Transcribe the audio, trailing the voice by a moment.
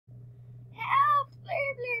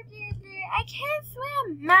can't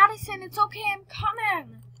swim. Madison, it's okay, I'm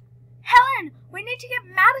coming. Helen, we need to get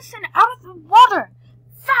Madison out of the water.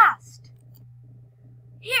 Fast.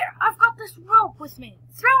 Here, I've got this rope with me.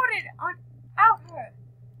 Throw it out her.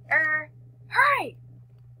 Hurry.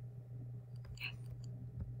 Yes.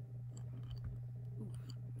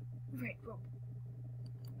 Right, rope.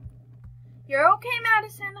 You're okay,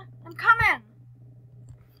 Madison. I'm coming.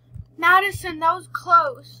 Madison, that was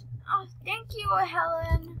close. Oh, thank you,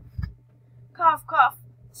 Helen. Cough, cough.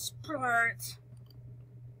 Splurt.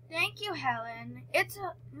 Thank you, Helen. It's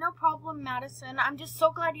no problem, Madison. I'm just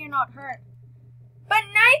so glad you're not hurt. But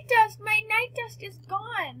Night Dust, my Night Dust is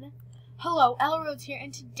gone. Hello, Elrode's here,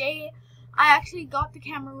 and today I actually got the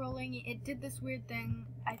camera rolling. It did this weird thing.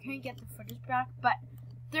 I couldn't get the footage back, but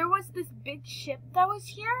there was this big ship that was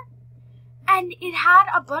here, and it had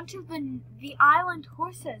a bunch of the island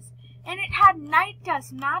horses, and it had Night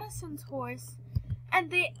Dust, Madison's horse,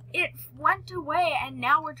 and it went away, and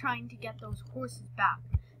now we're trying to get those horses back.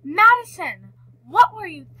 Madison, what were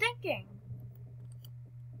you thinking?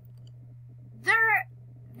 There,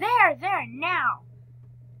 now.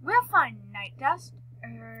 We'll find Night Dust.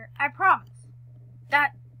 I promise.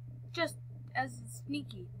 That just as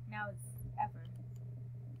sneaky now as ever.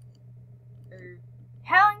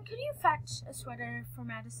 Helen, could you fetch a sweater for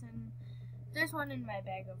Madison? There's one in my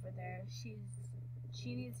bag over there. She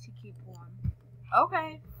needs to keep warm.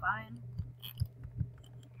 Okay, fine.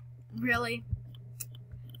 Really?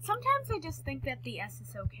 Sometimes I just think that the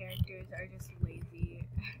SSO characters are just lazy.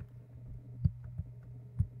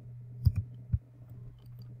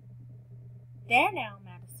 There now,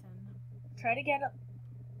 Madison. Try to get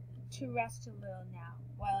to rest a little now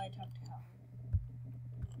while I talk to Helen.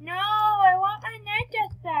 No, I want my Night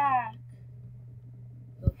Dust back.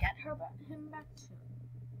 We'll get him back soon.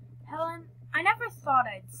 Helen, I never thought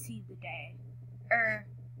I'd see the day.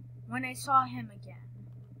 When I saw him again.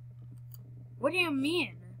 What do you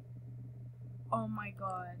mean? Oh my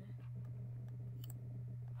god.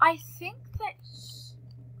 I think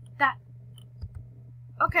that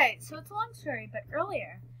okay, so it's a long story, but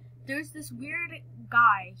earlier, there's this weird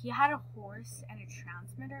guy. He had a horse and a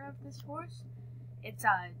transmitter of this horse. It's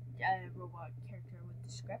a robot character with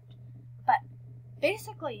the script. But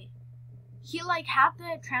basically, he had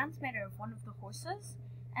the transmitter of one of the horses,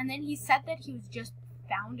 and then he said that he was just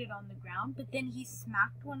found it on the ground, but then he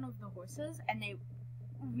smacked one of the horses, and they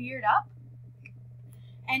reared up,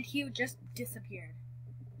 and he just disappeared.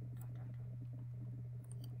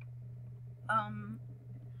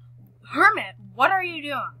 Hermit, what are you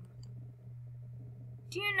doing?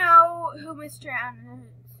 Do you know who Mr.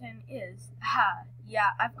 Anderson is? Ha, yeah,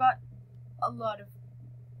 I've got a lot of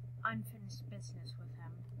unfinished business with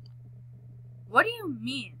him. What do you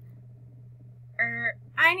mean?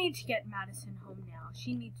 I need to get Madison home now.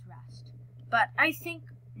 She needs rest. But I think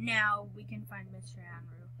now we can find Mr.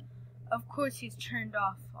 Andrew. Of course he's turned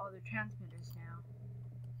off all the transmitters now.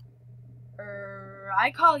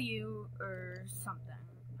 I call you, something.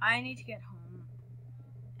 I need to get home.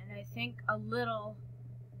 And I think a little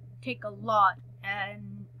take a lot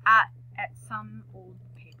and at some old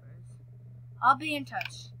papers. I'll be in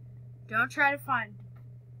touch. Don't try to find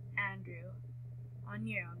Andrew on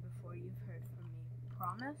your own before you've heard from me.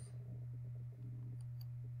 Promise?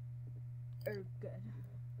 Good.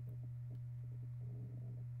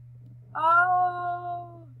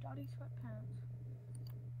 Oh, Dottie sweatpants.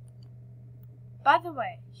 By the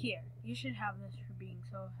way, here, you should have this for being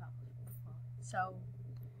so helpful. So,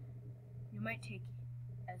 you might take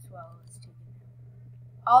it as well as take it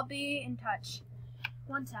now. I'll be in touch.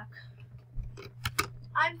 One sec.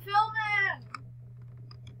 I'm filming!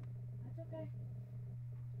 That's okay.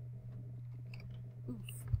 Oof.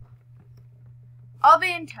 I'll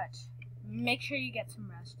be in touch. Make sure you get some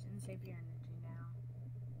rest and save your energy now.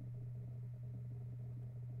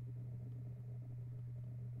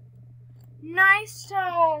 Nice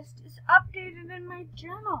Dust is updated in my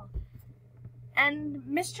journal. And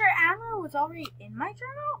Mr. Amber was already in my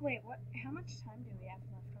journal? Wait, what? How much time do we have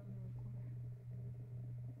left on the recorder?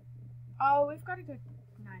 Oh, we've got a good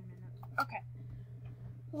 9 minutes. Okay.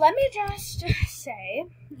 Let me just say,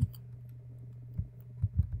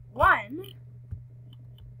 1,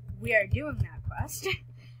 we are doing that quest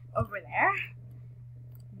over there.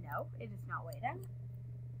 No, it is not waiting.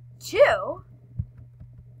 2,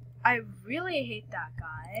 I really hate that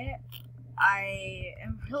guy. I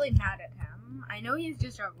am really mad at him. I know he's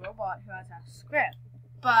just a robot who has a script,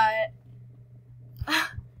 but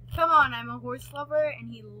come on, I'm a horse lover,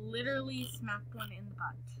 and he literally smacked one in the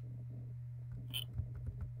butt.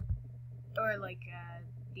 Or the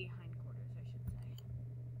hindquarters, I should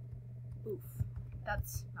say. Oof.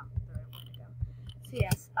 that's not the right way to go. So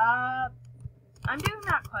yes, I'm doing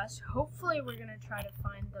that quest. Hopefully we're gonna try to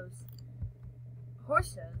find those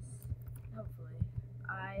horses. Hopefully.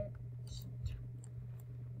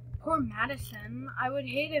 Poor Madison. I would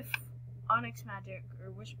hate if Onyx Magic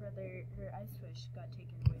or Wish Brother or Ice Wish got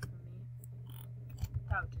taken away from me.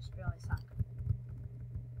 That would just really suck.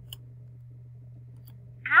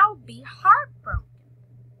 I'll be heartbroken.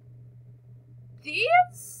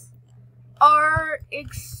 These are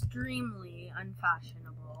extremely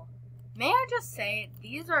unfashionable. May I just say,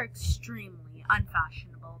 these are extremely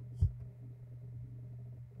unfashionable.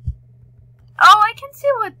 Oh, I can see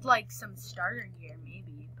with, like, some starter gear,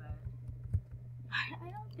 maybe, but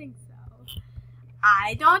I don't think so.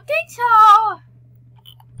 I don't think so!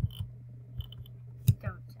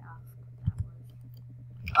 Don't ask what that was.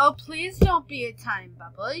 Oh, please don't be a time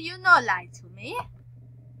bubble. You no lie to me.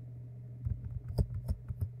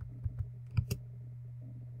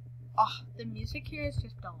 Oh, the music here is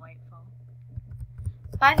just delightful.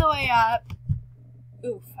 By the way,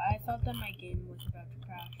 oof, I thought that my game was about to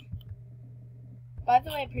crash. By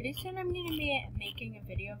the way, pretty soon I'm going to be making a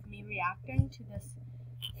video of me reacting to this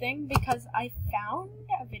thing because I found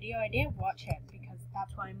a video. I didn't watch it because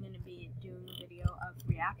that's why I'm going to be doing a video of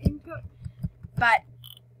reacting to it. But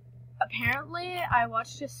apparently I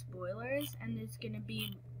watched the spoilers and there's going to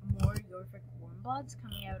be more Yorvik Warmbloods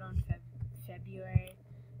coming out on February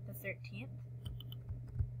the 13th.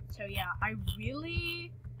 So yeah, I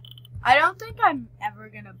don't think I'm ever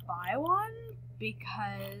going to buy one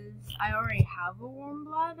because I already have a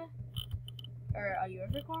Warmblood, or a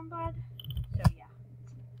Yorvik Warmblood, so yeah.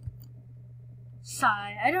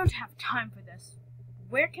 Sigh, I don't have time for this.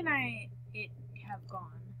 Where can it have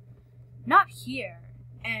gone? Not here,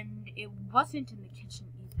 and it wasn't in the kitchen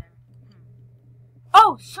either.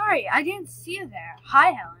 Oh, sorry, I didn't see you there. Hi,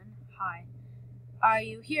 Helen. Hi. Are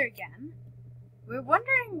you here again? We're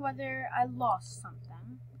wondering whether I lost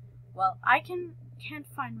something. Well, I can't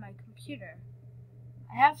find my computer.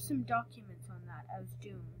 I have some documents on that I was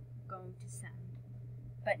going to send.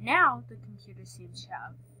 But now the computer seems to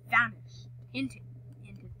have vanished into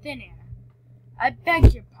thin air. I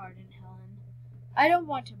beg your pardon, Helen. I don't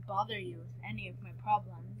want to bother you with any of my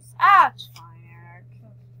problems. Ah, it's fine, Eric.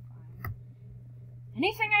 It's fine.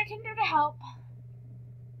 Anything I can do to help.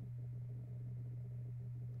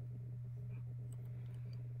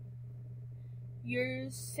 You're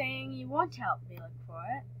saying you want to help me look for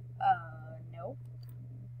it? No.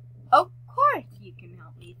 Of course you can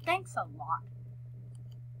help me. Thanks a lot.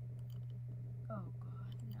 Oh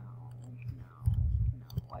god, no.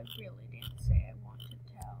 I really didn't say I wanted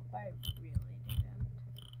to help. I really didn't.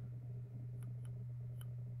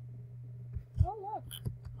 Oh look.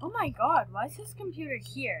 Oh my god, why is this computer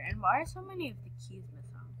here? And why are so many of the keys missing?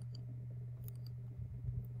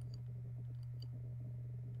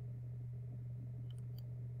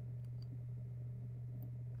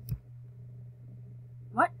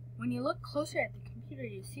 What? When you look closer at the computer,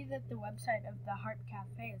 you see that the website of the Harp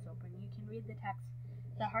Cafe is open. You can read the text.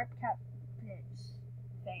 The Harp Cafe,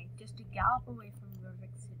 just a gallop away from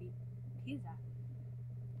Yorvik City, Pisa.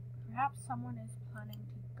 Perhaps someone is planning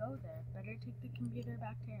to go there. Better take the computer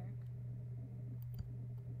back to Eric.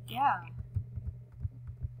 Yeah.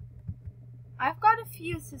 I've got a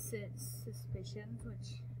few suspicions,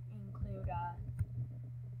 which include,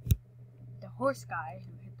 the horse guy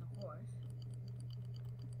who hit the horse.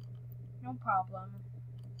 No problem.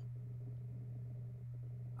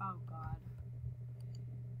 Oh god.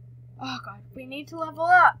 Oh god, we need to level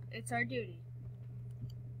up. It's our duty.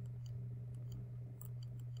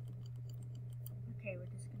 Okay, we're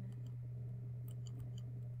just gonna...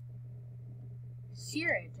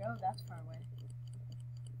 Searage. Oh, that's far away.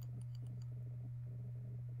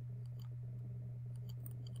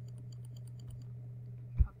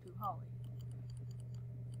 Talk to Holly.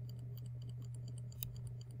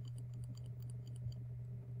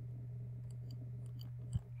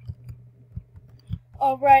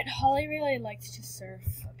 Oh, right, Holly really likes to surf,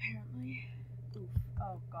 apparently. Oof.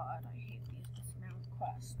 Oh god, I hate these dismount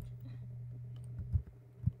quests.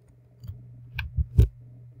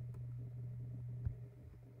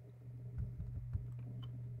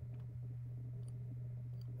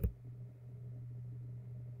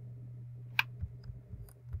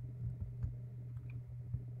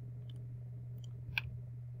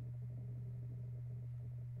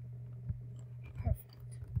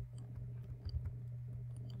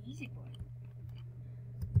 Easy boy.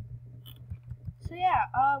 So yeah,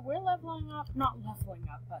 we're leveling up. Not leveling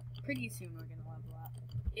up, but pretty soon we're gonna level up.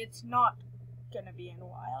 It's not gonna be in a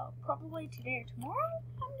while. Probably today or tomorrow,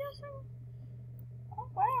 I'm guessing. Oh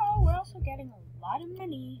wow, where else also getting a lot of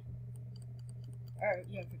money. Or,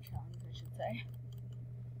 yeah, for challenge, I should say.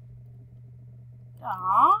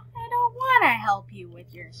 Aw, I don't want to help you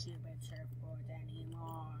with your stupid surfboard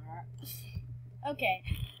anymore. Okay,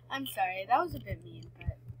 I'm sorry, that was a bit mean,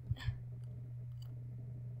 but...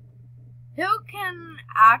 Who can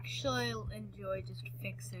actually enjoy just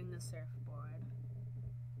fixing the surfboard?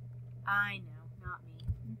 I know, not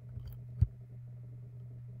me.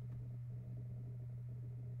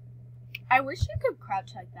 I wish you could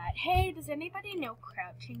crouch like that. Hey, does anybody know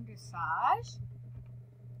crouching dressage?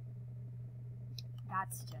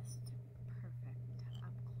 That's just perfect.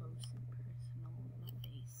 Up close and personal in the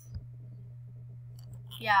face.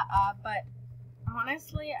 Yeah, but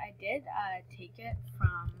honestly, I did take it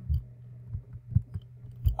from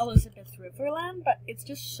Elizabeth Riverland, but it's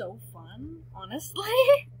just so fun, honestly.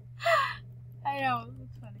 I know,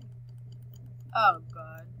 it's funny. Oh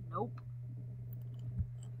god, nope.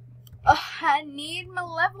 I need my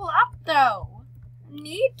level up though. I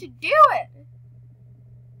need to do it.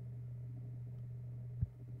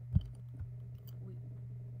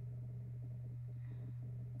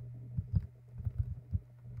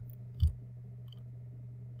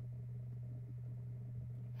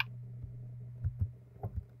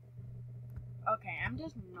 Okay, I'm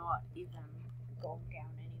just not even going down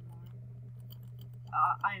anymore.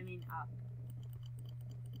 I mean up.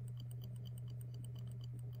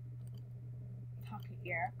 Talk to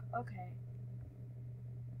Eric. Okay.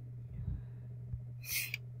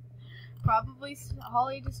 Probably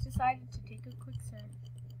Holly just decided to take a quick surf.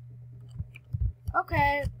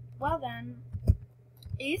 Okay, well then,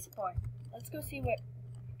 easy boy. Let's go see what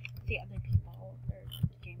the other people or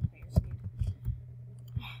game players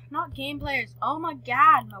need. Not game players. Oh my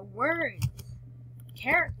god, my words.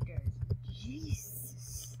 Characters.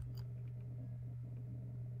 Jesus.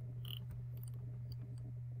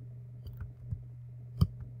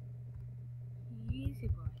 Easy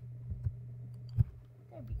boy.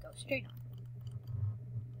 There we go. Straight on.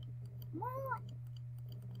 Come on.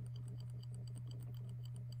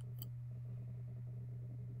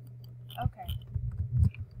 Okay.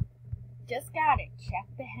 Just got it. Check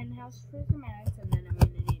the hen house for some eggs, and then I'm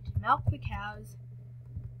gonna need to milk the cows,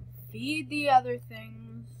 feed the other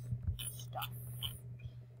things, stuff.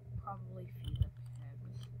 Probably feed the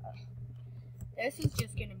pigs. This is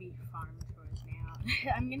just gonna be farm chores now.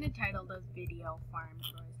 I'm gonna title this video Farm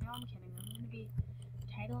Chores. No, I'm kidding. I'm gonna be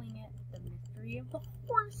titling it The Mystery of the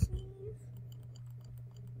Horses.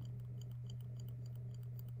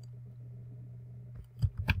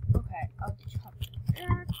 Okay, I'll chop it.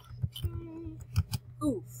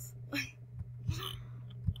 Oof.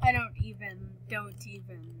 Don't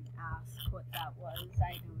even ask what that was.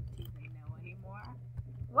 I don't even know anymore.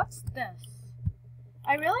 What's this?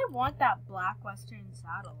 I really want that black western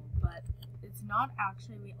saddle, but it's not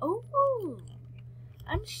actually oh!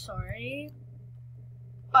 I'm sorry,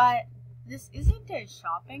 but this isn't a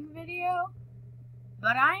shopping video,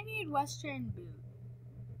 but I need western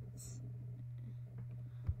boots.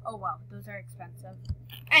 Oh wow, those are expensive.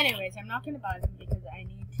 Anyways, I'm not going to buy them because I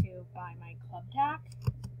need to buy my club tack.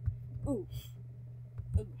 Oof.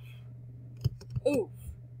 Oof. Oof.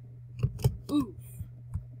 Oof.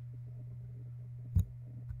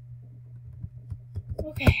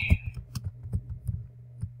 Okay.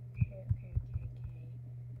 Okay.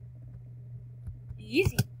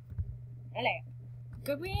 Easy. Hello.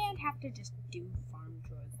 Good, we didn't have to just do farm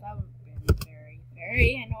chores. That would have been very,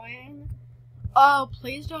 very annoying. Oh,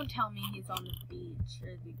 please don't tell me he's on the beach.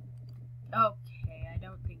 Or the... Okay, I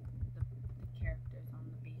don't think the character's on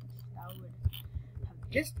the beach. That would have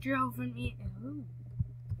just driven me... Ooh,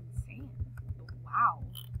 insane. Wow.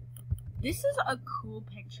 This is a cool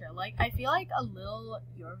picture. Like, I feel like a little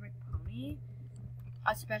Jorvik pony,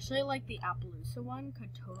 especially like the Appaloosa one,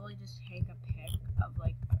 could totally just take a pic of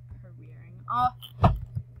like her rearing.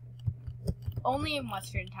 Only in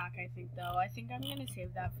Western Tack, I think, though. I think I'm gonna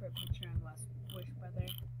save that for a picture on Wish Weather.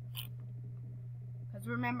 Because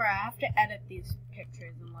remember, I have to edit these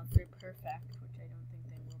pictures unless they're perfect, which I don't think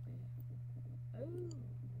they will be. Oh,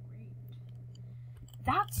 great.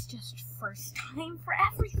 That's just first time for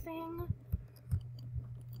everything.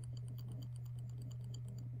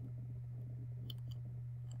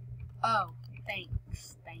 Oh, thanks.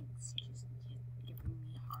 Just giving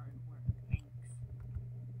me hard work. Thanks.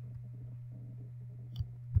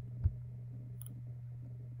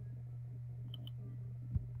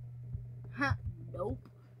 Huh, nope.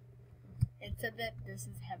 It said that this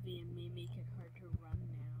is heavy and may make it hard to run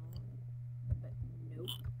now. But nope.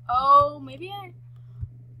 Oh, maybe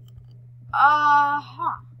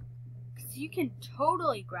Because you can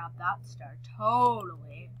totally grab that star. Totally.